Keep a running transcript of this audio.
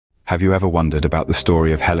Have you ever wondered about the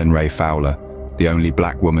story of Helen Ray Fowler, the only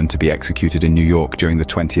black woman to be executed in New York during the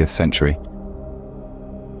 20th century?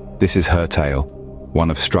 This is her tale, one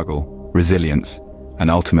of struggle, resilience, and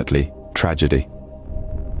ultimately, tragedy.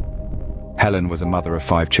 Helen was a mother of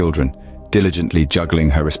 5 children, diligently juggling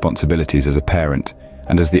her responsibilities as a parent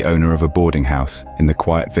and as the owner of a boarding house in the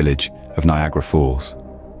quiet village of Niagara Falls.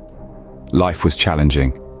 Life was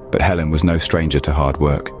challenging, but Helen was no stranger to hard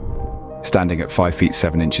work. Standing at 5 feet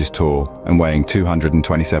 7 inches tall and weighing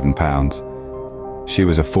 227 pounds, she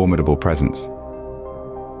was a formidable presence.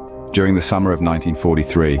 During the summer of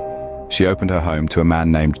 1943, she opened her home to a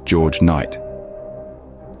man named George Knight.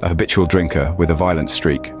 A habitual drinker with a violent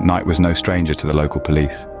streak, Knight was no stranger to the local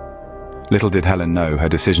police. Little did Helen know her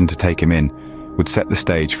decision to take him in would set the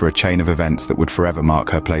stage for a chain of events that would forever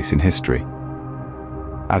mark her place in history.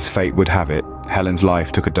 As fate would have it, Helen's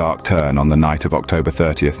life took a dark turn on the night of October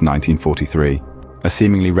 30th, 1943. A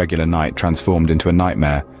seemingly regular night transformed into a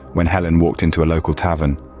nightmare when Helen walked into a local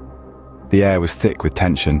tavern. The air was thick with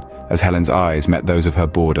tension as Helen's eyes met those of her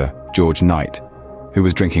boarder, George Knight, who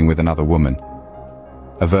was drinking with another woman.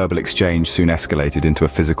 A verbal exchange soon escalated into a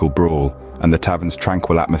physical brawl, and the tavern's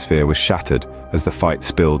tranquil atmosphere was shattered as the fight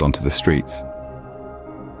spilled onto the streets.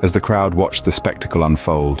 As the crowd watched the spectacle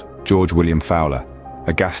unfold, George William Fowler,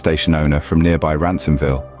 a gas station owner from nearby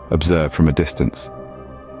Ransomville, observed from a distance.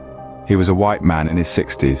 He was a white man in his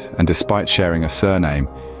 60s, and despite sharing a surname,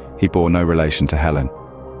 he bore no relation to Helen.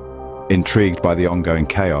 Intrigued by the ongoing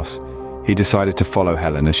chaos, he decided to follow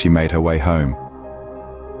Helen as she made her way home.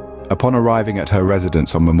 Upon arriving at her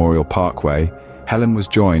residence on Memorial Parkway, Helen was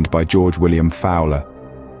joined by George William Fowler.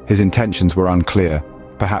 His intentions were unclear,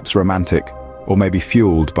 perhaps romantic, or maybe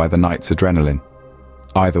fueled by the night's adrenaline.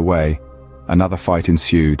 Either way, another fight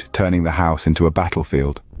ensued, turning the house into a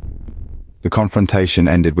battlefield. The confrontation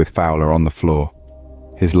ended with Fowler on the floor,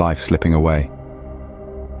 his life slipping away.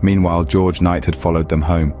 Meanwhile, George Knight had followed them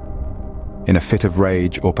home. In a fit of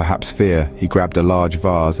rage, or perhaps fear, he grabbed a large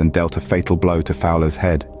vase and dealt a fatal blow to Fowler's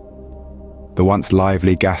head. The once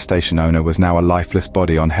lively gas station owner was now a lifeless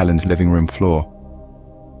body on Helen's living room floor.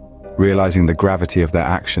 Realizing the gravity of their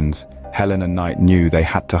actions, Helen and Knight knew they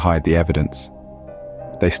had to hide the evidence.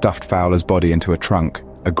 They stuffed Fowler's body into a trunk,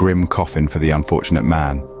 a grim coffin for the unfortunate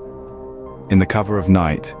man. In the cover of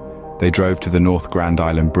night, they drove to the North Grand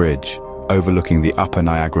Island Bridge, overlooking the upper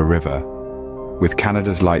Niagara River. With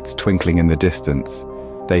Canada's lights twinkling in the distance,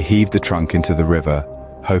 they heaved the trunk into the river,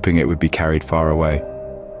 hoping it would be carried far away.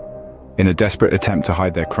 In a desperate attempt to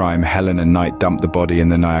hide their crime, Helen and Knight dumped the body in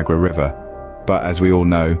the Niagara River. But as we all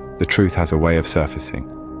know, the truth has a way of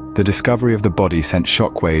surfacing. The discovery of the body sent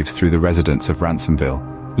shockwaves through the residents of Ransomville,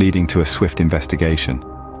 leading to a swift investigation.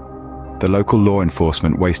 The local law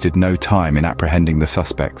enforcement wasted no time in apprehending the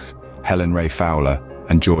suspects, Helen Ray Fowler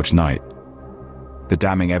and George Knight. The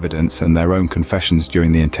damning evidence and their own confessions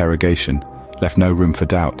during the interrogation left no room for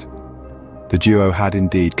doubt. The duo had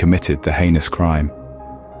indeed committed the heinous crime.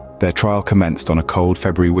 Their trial commenced on a cold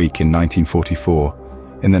February week in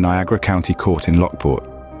 1944 in the Niagara County Court in Lockport.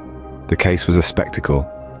 The case was a spectacle,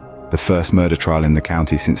 the first murder trial in the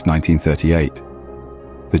county since 1938.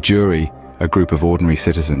 The jury, a group of ordinary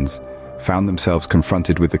citizens, found themselves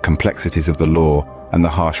confronted with the complexities of the law and the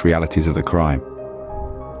harsh realities of the crime.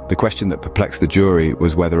 The question that perplexed the jury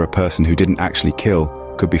was whether a person who didn't actually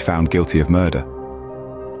kill could be found guilty of murder.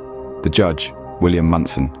 The judge, William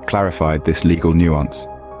Munson, clarified this legal nuance.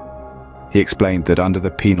 He explained that under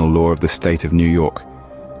the penal law of the state of New York,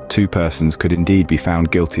 2 persons could indeed be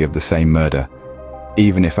found guilty of the same murder,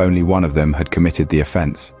 even if only one of them had committed the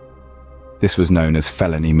offense. This was known as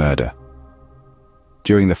felony murder.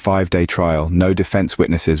 During the 5-day trial, no defense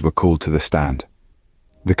witnesses were called to the stand.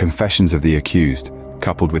 The confessions of the accused,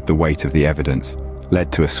 coupled with the weight of the evidence,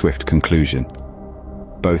 led to a swift conclusion.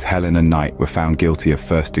 Both Helen and Knight were found guilty of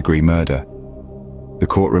first-degree murder. The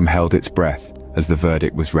courtroom held its breath as the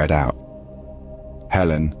verdict was read out.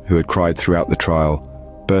 Helen, who had cried throughout the trial,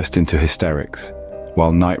 burst into hysterics,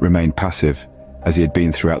 while Knight remained passive, as he had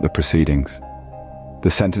been throughout the proceedings. The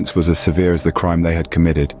sentence was as severe as the crime they had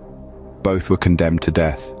committed. Both were condemned to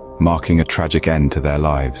death, marking a tragic end to their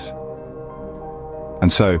lives.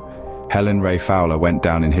 And so, Helen Ray Fowler went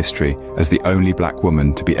down in history as the only black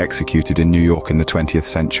woman to be executed in New York in the 20th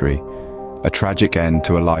century, a tragic end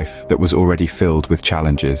to a life that was already filled with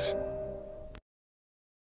challenges.